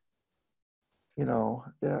 you know,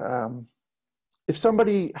 if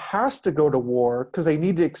somebody has to go to war because they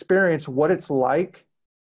need to experience what it's like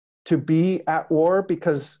to be at war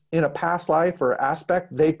because in a past life or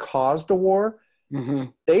aspect they caused a war,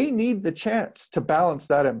 they need the chance to balance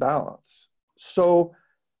that imbalance. So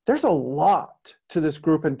there's a lot to this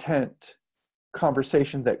group intent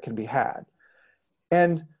conversation that can be had.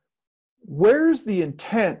 And where's the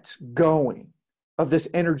intent going, of this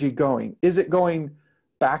energy going? Is it going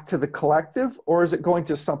back to the collective or is it going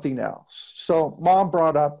to something else? So Mom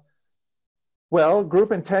brought up, well,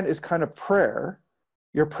 group intent is kind of prayer.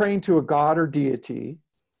 You're praying to a God or deity.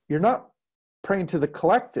 You're not praying to the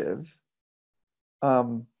collective.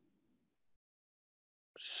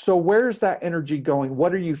 So where's that energy going?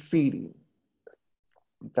 What are you feeding?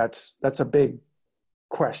 That's a big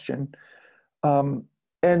question. And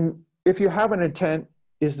if you have an intent,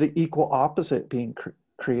 is the equal opposite being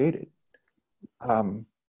created?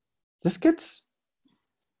 This gets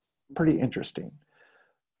pretty interesting.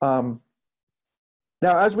 Now,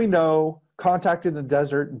 as we know, Contact in the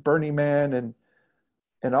Desert and Burning Man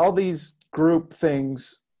and all these group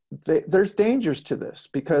things, there's dangers to this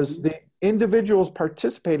because the individuals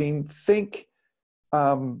participating think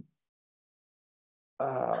I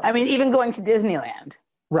mean, even going to Disneyland.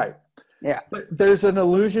 Right. Yeah. But there's an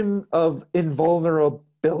illusion of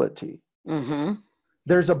invulnerability.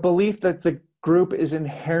 There's a belief that the group is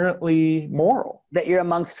inherently moral. That you're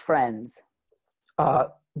amongst friends.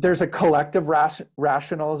 There's a collective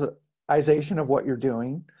rationalization of what you're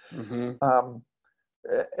doing.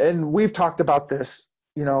 And we've talked about this,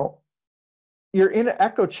 you know, you're in an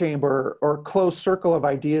echo chamber or closed circle of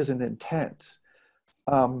ideas and intents.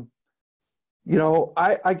 You know,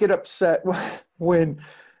 I get upset when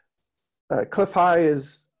Cliff High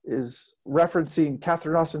is referencing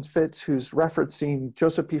Catherine Austin Fitz, who's referencing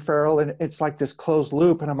Joseph P. Farrell, and it's like this closed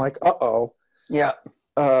loop, and I'm like, uh-oh. Yeah.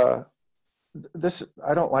 This,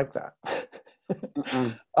 I don't like that.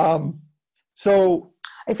 So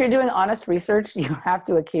if you're doing honest research, you have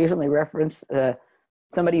to occasionally reference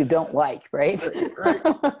somebody you don't like, right?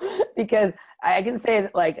 Because I can say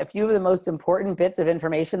that like a few of the most important bits of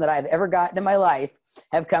information that I've ever gotten in my life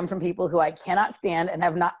have come from people who I cannot stand and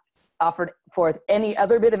have not offered forth any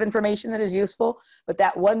other bit of information that is useful, but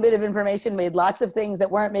that one bit of information made lots of things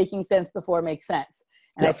that weren't making sense before make sense.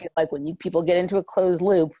 And I feel like when people get into a closed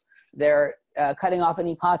loop, they're cutting off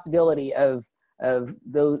any possibility of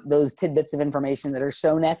those tidbits of information that are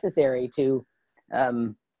so necessary to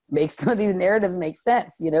make some of these narratives make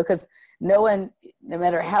sense, you know, because no one, no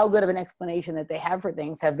matter how good of an explanation that they have for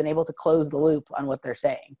things, have been able to close the loop on what they're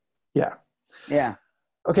saying. Yeah. Yeah.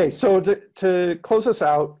 Okay, so to close us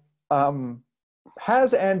out,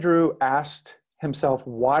 has Andrew asked himself,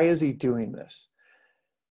 why is he doing this?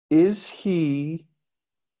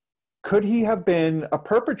 Could he have been a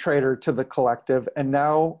perpetrator to the collective and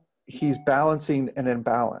now he's balancing an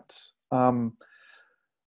imbalance?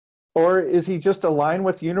 Or is he just aligned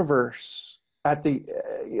with universe at the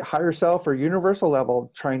higher self or universal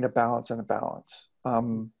level trying to balance an imbalance? I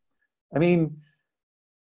mean,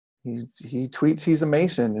 he tweets he's a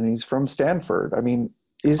Mason and he's from Stanford. I mean,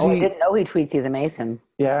 I didn't know he tweets he's a Mason.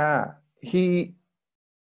 Yeah. Is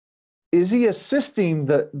he assisting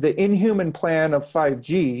the inhuman plan of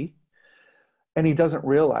 5G and he doesn't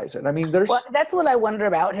realize it? I mean, well, that's what I wonder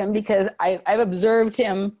about him, because I've observed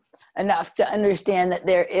him enough to understand that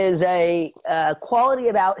there is a quality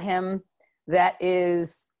about him that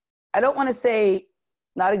is, I don't want to say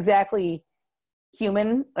not exactly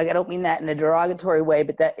human, like I don't mean that in a derogatory way,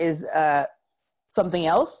 but that is something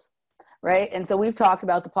else, right? And so we've talked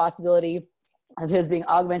about the possibility of his being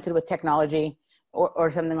augmented with technology or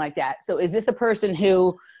something like that. So is this a person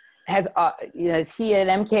who has, is he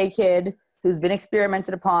an MK kid who's been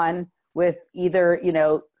experimented upon with either, you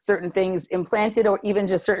know, certain things implanted or even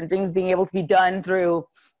just certain things being able to be done through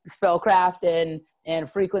spellcraft and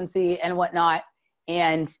frequency and whatnot.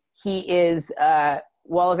 And he is,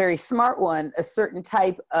 while a very smart one, a certain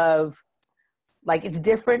type of, like, it's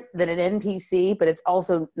different than an NPC, but it's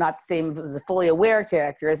also not the same as a fully aware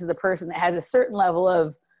character. This is a person that has a certain level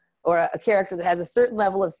of, or a character that has a certain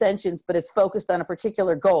level of sentience, but is focused on a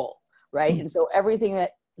particular goal, right? And so everything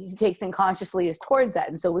that he takes in consciously is towards that.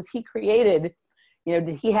 And so was he created, you know,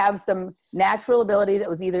 did he have some natural ability that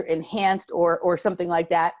was either enhanced or something like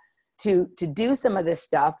that to do some of this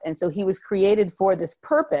stuff? And so he was created for this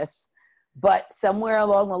purpose, but somewhere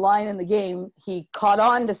along the line in the game, he caught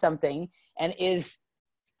on to something and is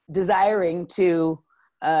desiring to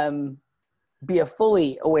be a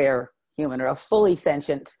fully aware human or a fully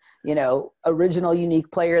sentient, you know, original,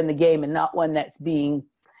 unique player in the game, and not one that's being,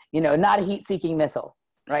 you know, not a heat-seeking missile,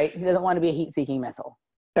 right? He doesn't want to be a heat-seeking missile.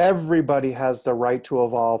 Everybody has the right to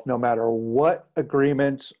evolve, no matter what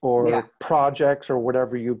agreements or projects or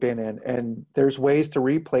whatever you've been in. And there's ways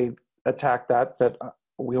to attack that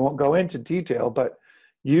we won't go into detail, but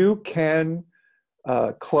you can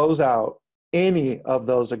close out any of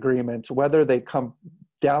those agreements, whether they come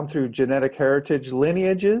down through genetic heritage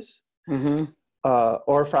lineages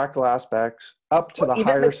or fractal aspects, up to the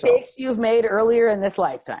higher self. Mistakes you've made earlier in this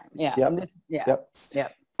lifetime. Yep.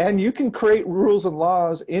 And you can create rules and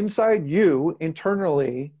laws inside you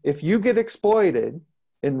internally. If you get exploited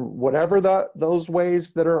in whatever those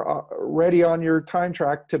ways that are already on your time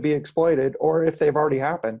track to be exploited, or if they've already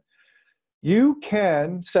happened, you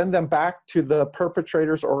can send them back to the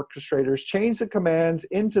perpetrators, orchestrators, change the commands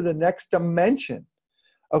into the next dimension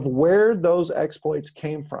of where those exploits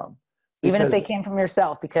came from. Even if they came from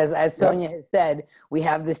yourself, because as Sonia has said, we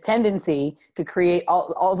have this tendency to create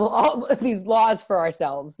all of these laws for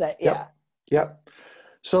ourselves that, Yep.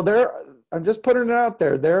 So I'm just putting it out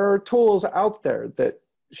there. There are tools out there that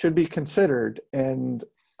should be considered. And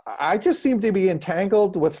I just seem to be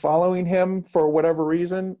entangled with following him for whatever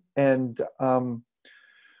reason. And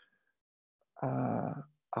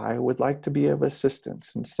I would like to be of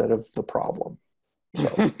assistance instead of the problem.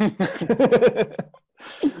 So.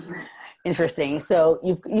 Interesting. So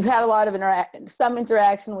you've had a lot of some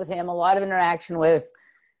interaction with him, a lot of interaction with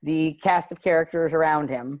the cast of characters around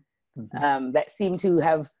him that seem to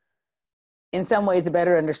have, in some ways, a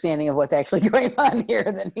better understanding of what's actually going on here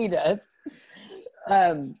than he does.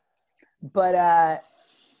 But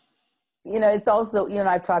you know, it's also, you know,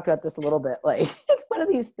 I've talked about this a little bit. Like, it's one of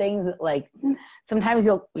these things that, like, sometimes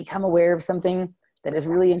you'll become aware of something that is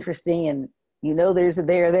really interesting, and you know there's a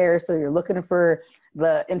there, so you're looking for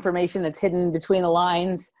the information that's hidden between the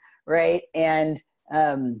lines, right? And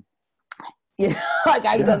you know, like,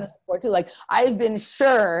 I've done this before too. Like, I've been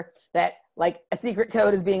sure that, like, a secret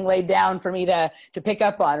code is being laid down for me to pick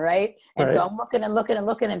up on, right? And so I'm looking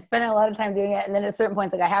and spending a lot of time doing it. And then at a certain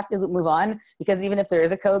point, it's like, I have to move on, because even if there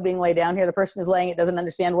is a code being laid down here, the person who's laying it doesn't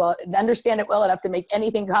understand it well enough to make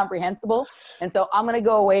anything comprehensible. And so I'm going to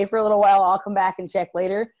go away for a little while. I'll come back and check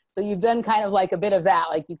later. So you've done kind of like a bit of that,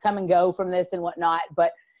 like you come and go from this and whatnot.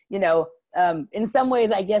 But, you know, in some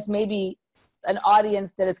ways, I guess maybe an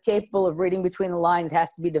audience that is capable of reading between the lines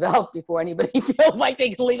has to be developed before anybody feels like they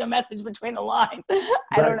can leave a message between the lines.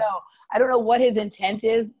 I don't know. I don't know what his intent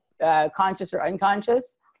is, conscious or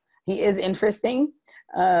unconscious. He is interesting.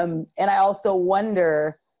 And I also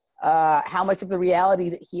wonder how much of the reality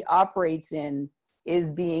that he operates in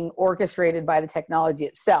is being orchestrated by the technology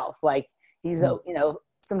itself. Like, he's, you know,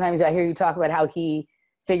 sometimes I hear you talk about how he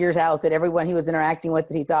figures out that everyone he was interacting with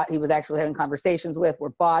that he thought he was actually having conversations with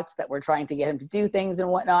were bots that were trying to get him to do things and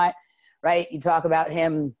whatnot, right? You talk about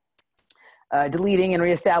him deleting and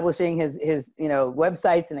reestablishing his you know,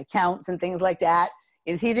 websites and accounts and things like that.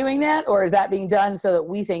 Is he doing that, or is that being done so that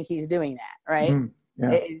we think he's doing that, right?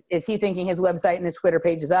 Is he thinking his website and his Twitter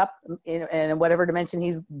page is up, in whatever dimension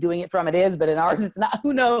he's doing it from, it is, but in ours it's not?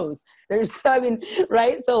 Who knows? I mean,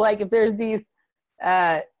 right? So, like, if there's these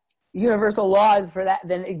universal laws for that,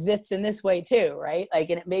 then exists in this way too, right? Like,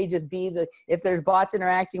 and it may just be if there's bots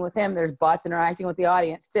interacting with him, there's bots interacting with the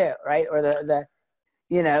audience too, right? Or the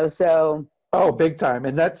you know, so. Oh, big time.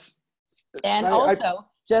 And that's. And also,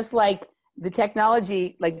 just like the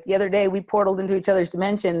technology, like the other day we portaled into each other's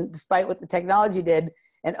dimension despite what the technology did,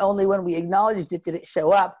 and only when we acknowledged it did it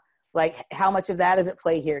show up. Like, how much of that is at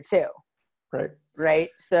play here too? Right.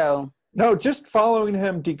 So. No, just following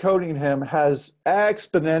him, decoding him has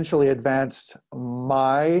exponentially advanced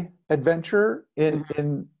my adventure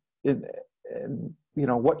in you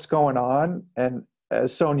know, what's going on, and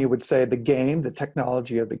as Sonia would say, the game, the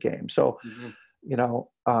technology of the game. So, you know,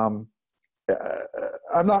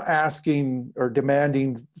 I'm not asking or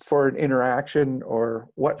demanding for an interaction or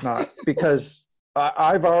whatnot, because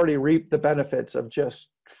I've already reaped the benefits of just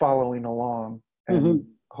following along and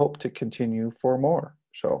hope to continue for more.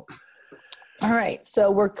 So. All right.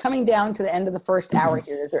 So we're coming down to the end of the first hour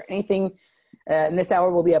here. Is there anything, and this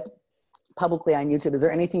hour will be up publicly on YouTube. Is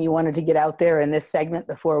there anything you wanted to get out there in this segment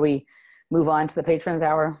before we move on to the Patrons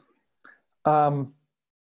Hour?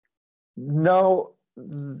 No,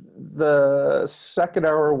 the second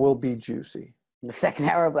hour will be juicy. The second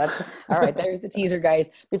hour, but all right, there's the teaser, guys.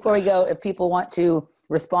 Before we go, if people want to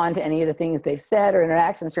respond to any of the things they've said or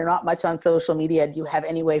interact, since you're not much on social media, do you have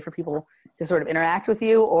any way for people to sort of interact with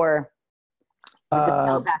you, or is it just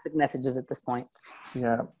telepathic messages at this point?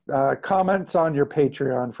 Yeah, comments on your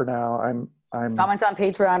Patreon for now. I'm comment on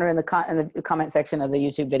Patreon or in the comment section of the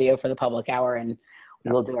YouTube video for the public hour, and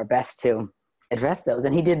we'll do our best to address those.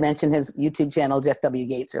 And he did mention his YouTube channel, Jeff W.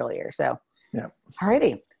 Gates, earlier. So, yeah.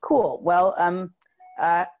 Alrighty, cool. Well,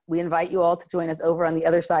 we invite you all to join us over on the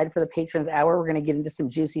other side for the Patrons Hour. We're going to get into some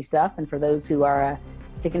juicy stuff. And for those who are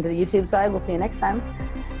sticking to the YouTube side, we'll see you next time.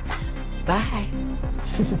 Bye.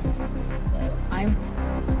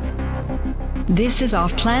 This is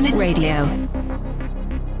Off Planet Radio.